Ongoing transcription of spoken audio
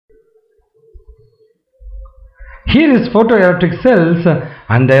Here is photoelectric cells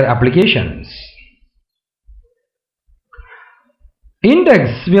and their applications.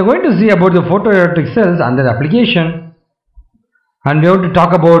 Index, we are going to see about the photoelectric cells and their application, and we have to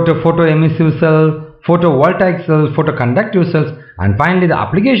talk about photoemissive cell, photovoltaic cells, photoconductive cells, and finally the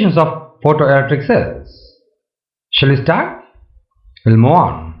applications of photoelectric cells. Shall we start? We'll move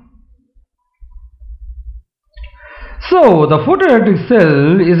on. So the photoelectric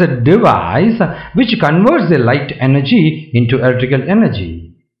cell is a device which converts the light energy into electrical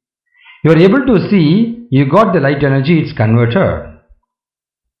energy. You are able to see you got the light energy, it's converted.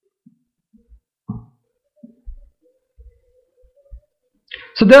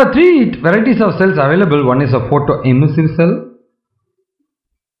 So there are three varieties of cells available. One is a photoemissive cell.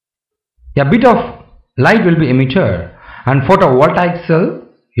 A bit of light will be emitted, and photovoltaic cell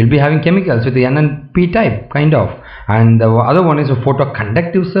you'll be having chemicals with the N and P type kind of, and the other one is a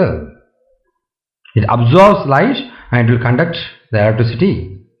photoconductive cell. It absorbs light and it will conduct the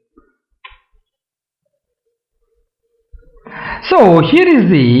electricity. So here is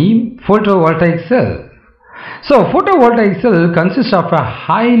the photovoltaic cell. So photovoltaic cell consists of a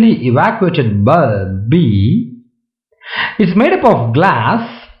highly evacuated bulb B. It's made up of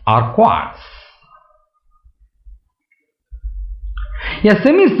glass or quartz. A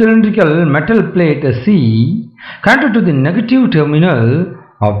semi-cylindrical metal plate C connected to the negative terminal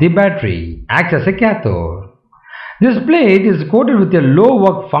of the battery acts as a cathode. This plate is coated with a low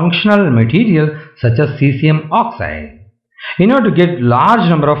work functional material such as cesium oxide in order to get large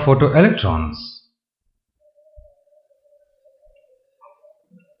number of photoelectrons.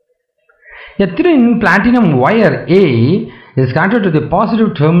 A thin platinum wire A is connected to the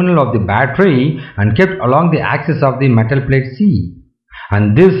positive terminal of the battery and kept along the axis of the metal plate C,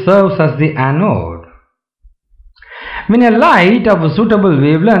 and this serves as the anode. When a light of a suitable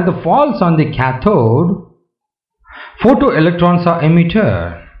wavelength falls on the cathode, photoelectrons are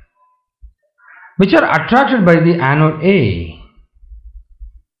emitted, which are attracted by the anode A.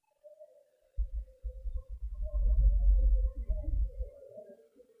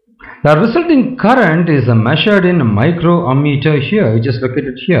 The resulting current is measured in a microammeter here, which is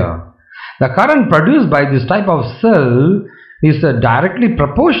located here. The current produced by this type of cell is directly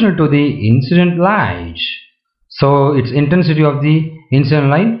proportional to the incident light. So its intensity of the incident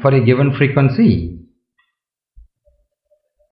light for a given frequency.